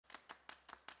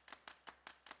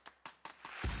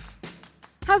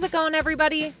How's it going,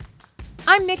 everybody?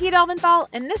 I'm Nikki Delventhal,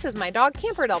 and this is my dog,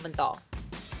 Camper Delventhal.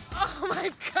 Oh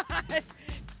my God!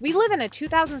 We live in a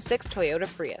 2006 Toyota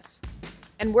Prius,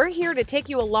 and we're here to take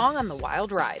you along on the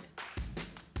wild ride.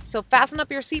 So fasten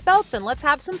up your seatbelts and let's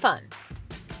have some fun.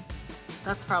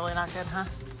 That's probably not good, huh?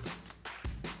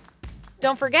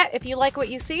 Don't forget, if you like what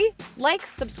you see, like,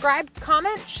 subscribe,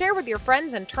 comment, share with your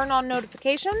friends, and turn on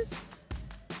notifications.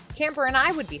 Camper and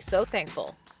I would be so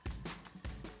thankful.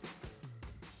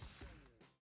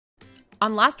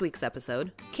 On last week's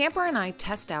episode, Camper and I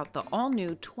test out the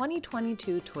all-new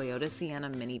 2022 Toyota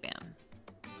Sienna minivan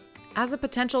as a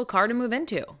potential car to move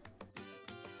into.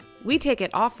 We take it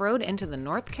off-road into the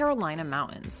North Carolina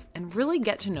mountains and really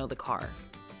get to know the car.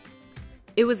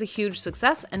 It was a huge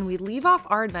success, and we leave off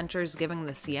our adventures giving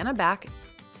the Sienna back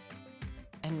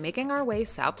and making our way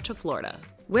south to Florida,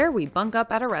 where we bunk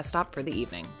up at a rest stop for the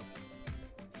evening.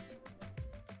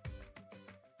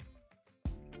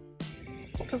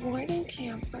 Good morning,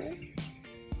 Camper.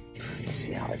 Let's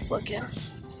see how it's looking.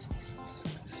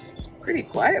 It's pretty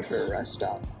quiet for a rest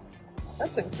stop.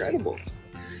 That's incredible.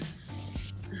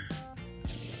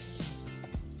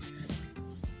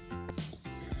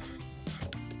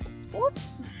 Whoop.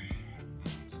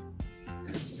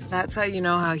 That's how you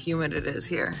know how humid it is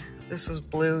here. This was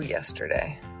blue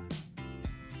yesterday.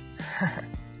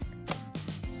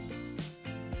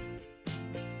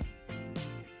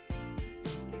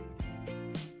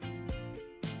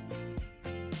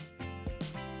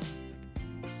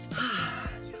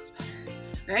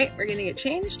 All right, we're gonna get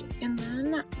changed, and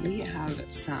then we have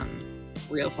some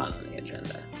real fun on the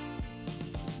agenda.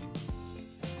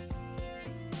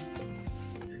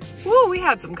 Woo, we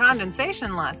had some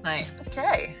condensation last night.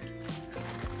 Okay.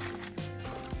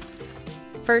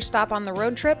 First stop on the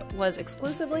road trip was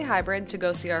exclusively hybrid to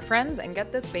go see our friends and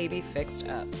get this baby fixed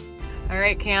up. All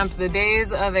right, Camp, the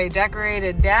days of a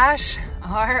decorated dash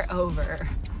are over.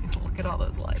 Look at all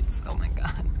those lights. Oh my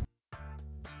God.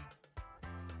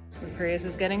 The Prius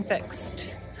is getting fixed.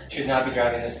 Should not be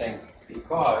driving this thing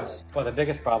because, well, the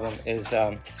biggest problem is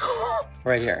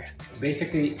right here.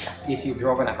 Basically, if you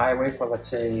drove on a highway for, let's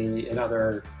say,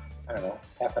 another, I don't know,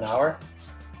 half an hour,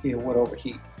 it would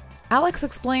overheat. Alex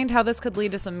explained how this could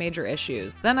lead to some major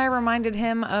issues. Then I reminded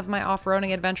him of my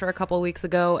off-roading adventure a couple weeks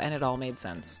ago, and it all made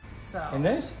sense. And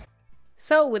this?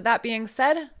 So with that being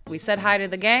said, we said hi to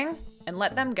the gang and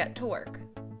let them get to work.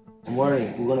 Don't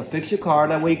worry, we're gonna fix your car,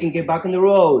 that way you can get back on the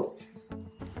road.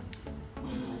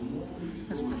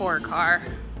 This poor car.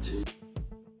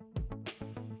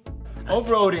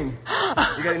 Off-roading.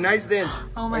 You got a nice dent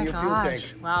Oh my on your fuel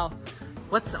gosh. tank. Wow.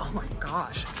 Oh my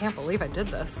gosh. I can't believe I did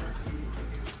this.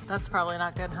 That's probably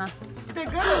not good, huh? You did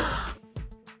good.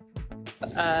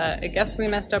 I guess we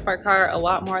messed up our car a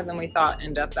lot more than we thought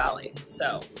in Death Valley,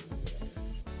 so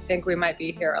I think we might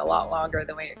be here a lot longer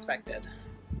than we expected.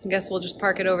 I guess we'll just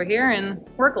park it over here and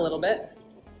work a little bit.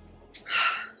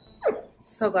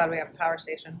 So glad we have a power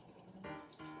station.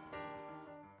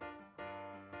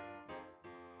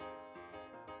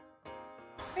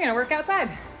 We're gonna work outside.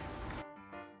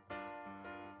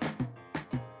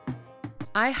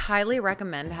 I highly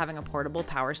recommend having a portable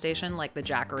power station like the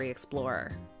JACKERY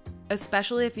Explorer,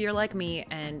 especially if you're like me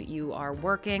and you are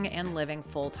working and living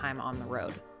full-time on the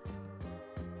road.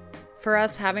 For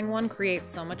us, having one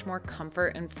creates so much more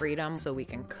comfort and freedom so we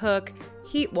can cook,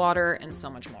 heat water, and so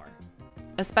much more.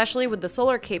 Especially with the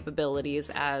solar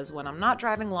capabilities, as when I'm not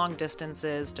driving long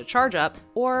distances to charge up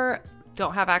or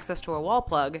don't have access to a wall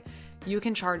plug, you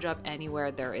can charge up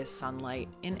anywhere there is sunlight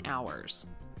in hours.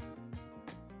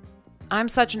 I'm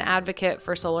such an advocate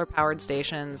for solar-powered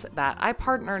stations that I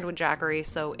partnered with JACKERY,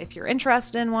 so if you're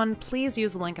interested in one, please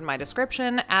use the link in my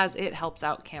description as it helps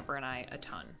out Camper and I a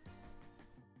ton.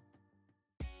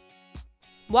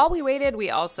 While we waited,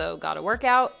 we also got a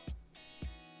workout,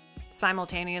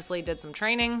 simultaneously did some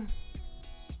training.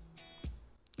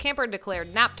 Camper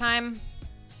declared nap time,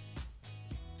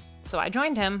 so I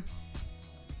joined him.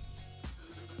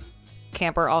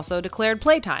 Camper also declared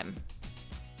playtime.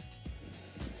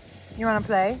 You want to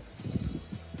play?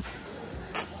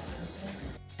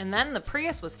 And then the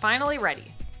Prius was finally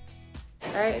ready.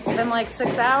 All right, it's been like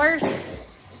 6 hours.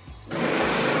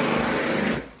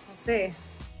 Let's see.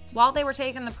 While they were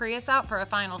taking the Prius out for a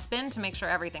final spin to make sure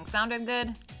everything sounded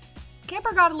good,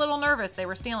 Camper got a little nervous they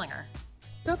were stealing her.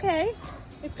 It's okay.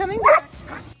 It's coming back.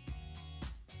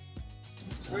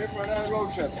 Ready for another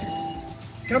road trip.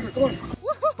 Camper, come on.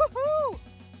 Woohoo!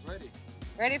 Ready.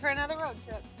 Ready for another road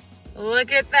trip.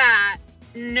 Look at that.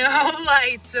 No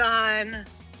lights on.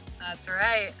 That's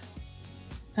right.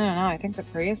 I don't know. I think the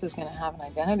Prius is going to have an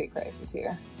identity crisis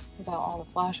here without all the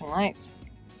flashing lights.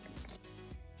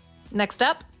 Next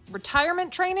up,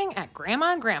 retirement training at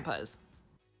Grandma and Grandpa's.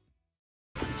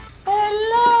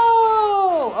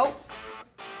 Hello! Oh.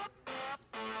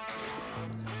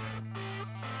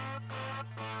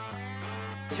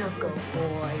 You're a good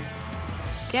boy.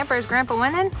 Camper, is Grandpa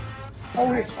winning?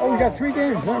 Oh, we got 3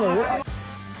 games. No.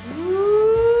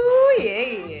 Ooh,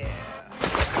 yeah.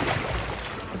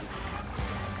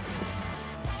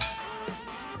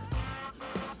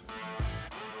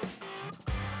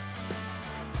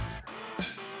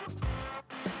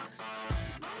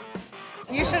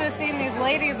 You should have seen these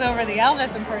ladies over the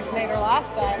Elvis impersonator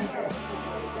last time.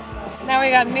 Now we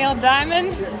got Neil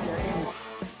Diamond.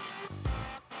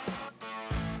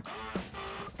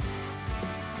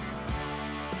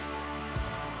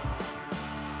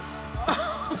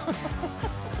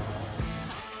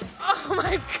 Oh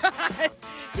my God.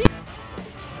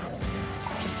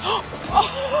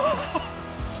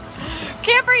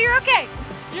 Camper, you're okay.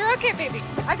 You're okay, baby.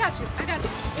 I got you. I got you.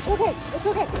 It's okay. It's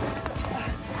okay.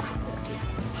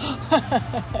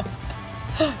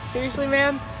 Seriously,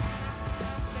 man?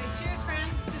 Say cheers,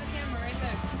 friends, to the camera right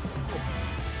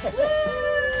there.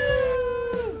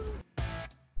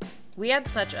 We had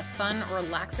such a fun,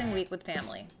 relaxing week with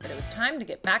family, but it was time to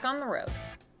get back on the road.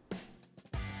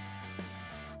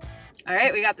 All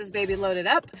right, we got this baby loaded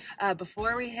up.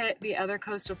 Before we hit the other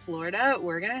coast of Florida,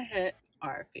 we're gonna hit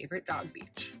our favorite dog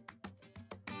beach.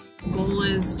 Goal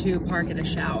is to park at a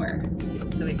shower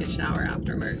so we can shower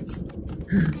afterwards.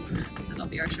 That'll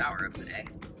be our shower of the day.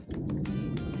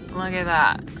 Look at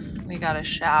that. We got a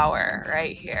shower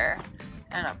right here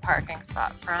and a parking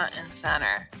spot front and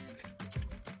center.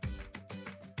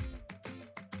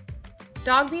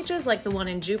 Dog beaches like the one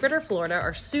in Jupiter, Florida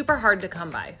are super hard to come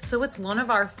by, so it's one of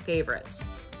our favorites.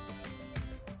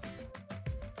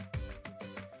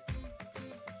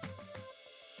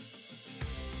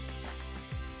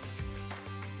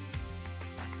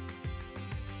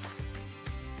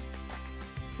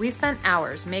 We spent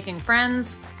hours making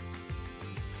friends,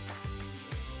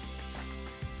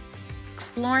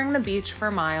 exploring the beach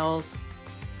for miles,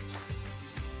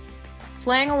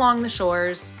 playing along the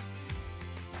shores,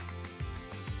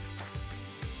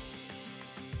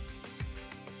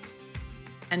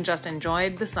 and just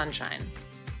enjoyed the sunshine.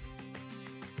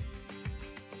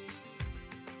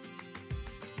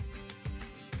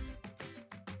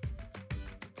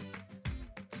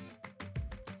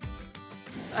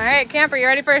 All right, Camper, you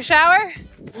ready for a shower?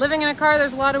 Living in a car,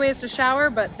 there's a lot of ways to shower,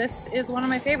 but this is one of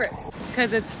my favorites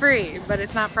because it's free, but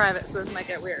it's not private, so this might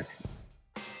get weird.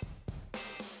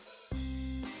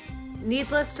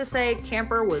 Needless to say,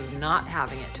 Camper was not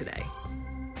having it today.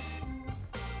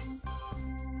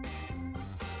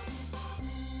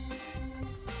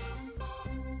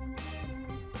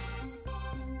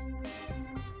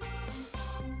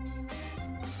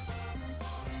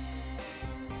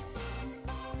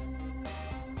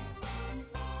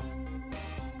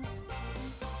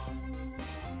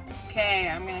 Okay,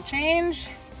 I'm gonna change,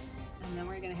 and then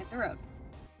we're gonna hit the road.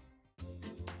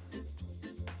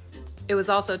 It was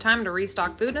also time to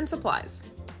restock food and supplies.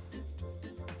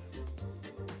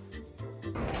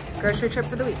 Grocery trip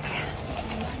for the week.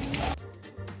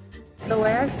 The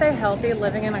way I stay healthy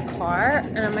living in a car,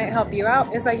 and it might help you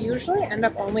out, is I usually end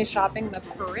up only shopping the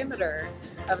perimeter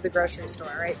of the grocery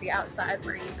store, right? The outside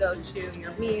where you go to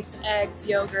your meats, eggs,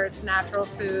 yogurts, natural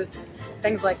foods,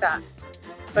 things like that.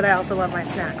 But I also love my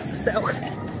snacks, so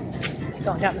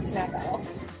going down the snack aisle.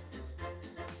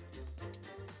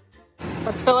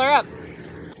 Let's fill her up.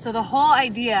 So the whole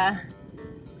idea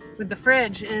with the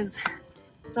fridge is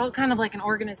it's all kind of like an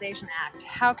organization act.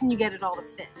 How can you get it all to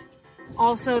fit?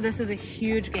 Also, this is a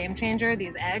huge game changer,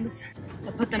 these eggs.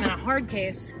 I'll put them in a hard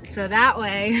case so that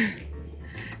way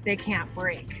they can't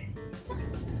break.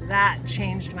 That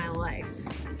changed my life.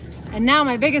 And now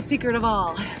my biggest secret of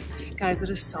all. Guys, it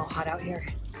is so hot out here.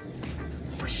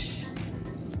 Whoosh.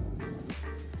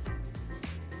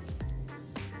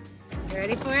 You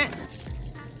ready for it?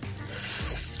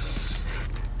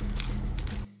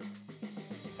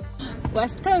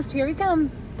 West Coast, here we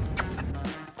come.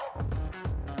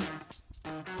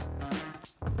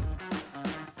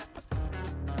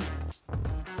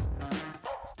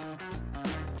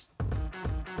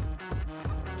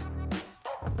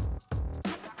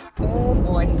 Oh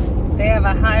boy, they have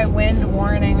a high wind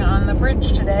warning on the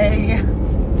bridge today.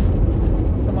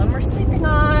 The one we're sleeping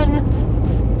on.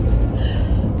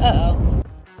 Uh-oh.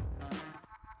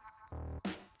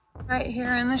 Right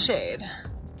here in the shade.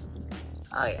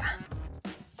 Oh yeah,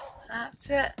 that's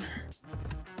it.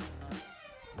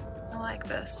 I like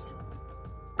this.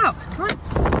 Oh, come on.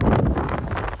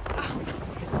 Oh.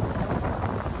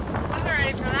 Wasn't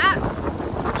ready for that.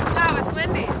 Oh, it's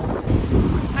windy.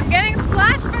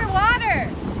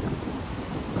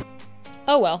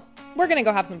 Oh well, we're gonna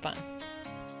go have some fun.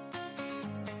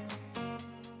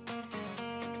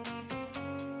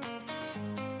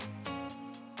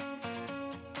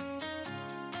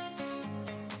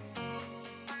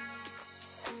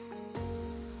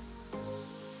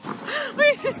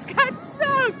 We just got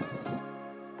soaked!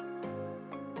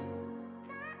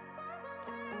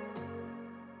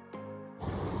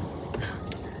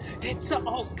 It's so,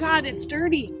 oh God, it's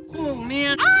dirty. Oh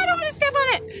man, I don't want to step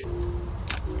on it.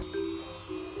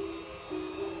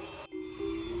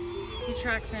 He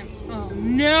tracks in. Oh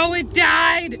no, it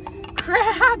died.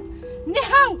 Crap,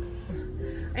 no.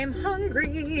 I'm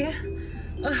hungry.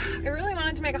 Ugh, I really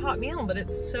wanted to make a hot meal, but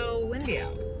it's so windy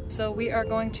out. So we are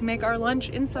going to make our lunch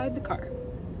inside the car.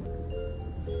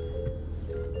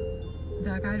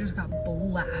 That guy just got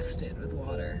blasted with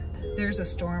water. There's a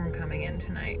storm coming in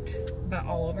tonight, but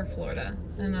all over Florida,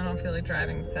 and I don't feel like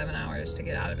driving 7 hours to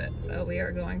get out of it. So we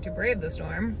are going to brave the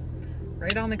storm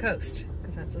right on the coast,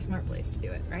 because that's the smart place to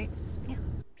do it, right? Yeah.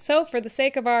 So for the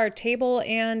sake of our table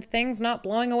and things not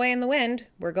blowing away in the wind,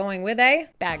 we're going with a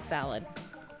bag salad.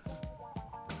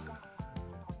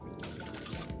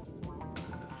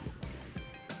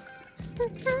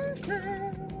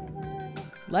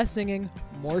 Less singing,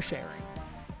 more sharing.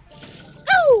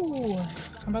 Oh!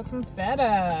 How about some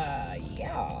feta?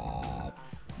 Yeah.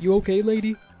 You okay,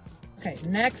 lady? Okay,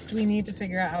 next we need to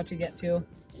figure out how to get to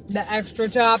the extra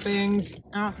toppings.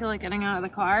 I don't feel like getting out of the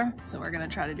car, so we're gonna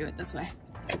try to do it this way.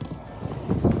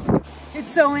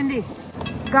 It's so windy.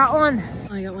 Got one.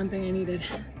 I got one thing I needed.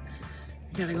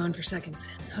 I gotta go in for seconds.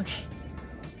 Okay.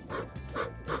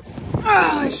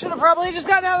 Oh, I should have probably just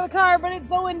gotten out of the car, but it's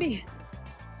so windy.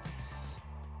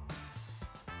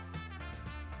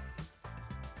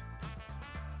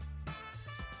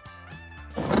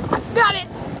 Got it!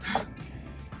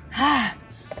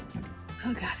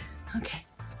 Oh God, okay.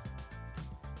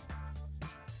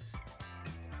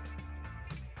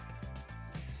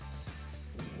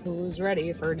 Who's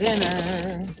ready for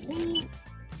dinner?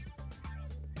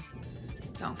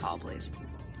 Don't fall, please.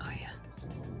 Oh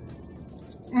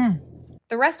yeah.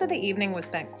 The rest of the evening was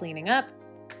spent cleaning up,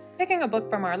 picking a book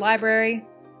from our library,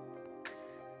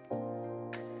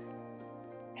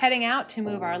 heading out to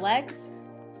move our legs,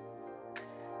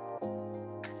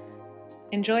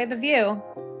 enjoy the view,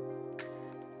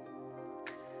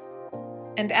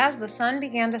 and as the sun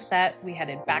began to set, we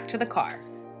headed back to the car.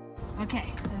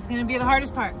 Okay, this is gonna be the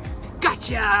hardest part.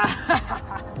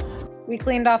 Gotcha! We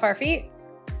cleaned off our feet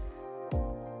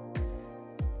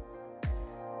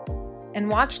and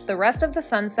watched the rest of the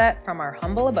sunset from our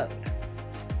humble abode.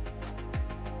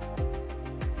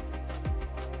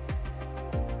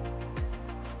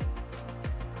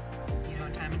 You know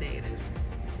what time of day it is.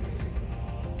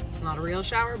 It's not a real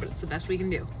shower, but it's the best we can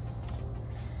do.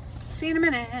 See you in a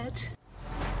minute.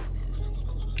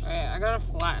 All right, I gotta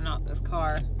flatten out this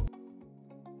car.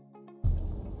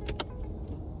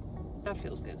 That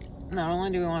feels good. Not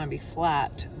only do we want to be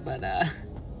flat, but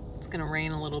it's gonna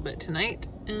rain a little bit tonight,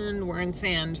 and we're in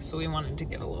sand, so we wanted to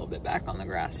get a little bit back on the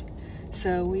grass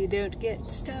so we don't get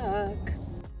stuck.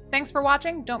 Thanks for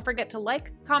watching. Don't forget to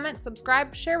like, comment,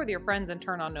 subscribe, share with your friends, and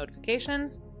turn on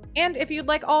notifications. And if you'd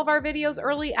like all of our videos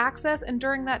early access and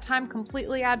during that time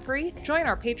completely ad-free, join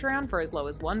our Patreon for as low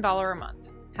as $1 a month.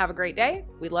 Have a great day.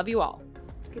 We love you all.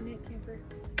 Good night, camper.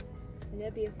 I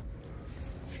love you.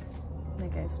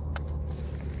 Night, guys.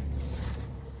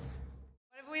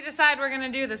 What if we decide we're gonna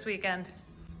do this weekend?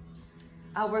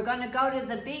 We're going to go to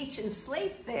the beach and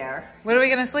sleep there. What are we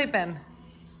gonna sleep in?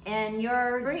 And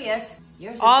your Prius.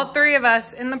 Yours is All three of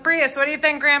us in the Prius. What do you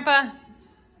think, Grandpa?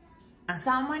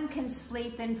 someone can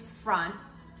sleep in front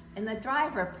in the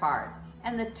driver part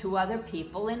and the two other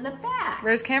people in the back.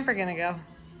 Where's Camper gonna go?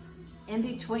 In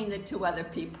between the two other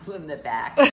people in the back.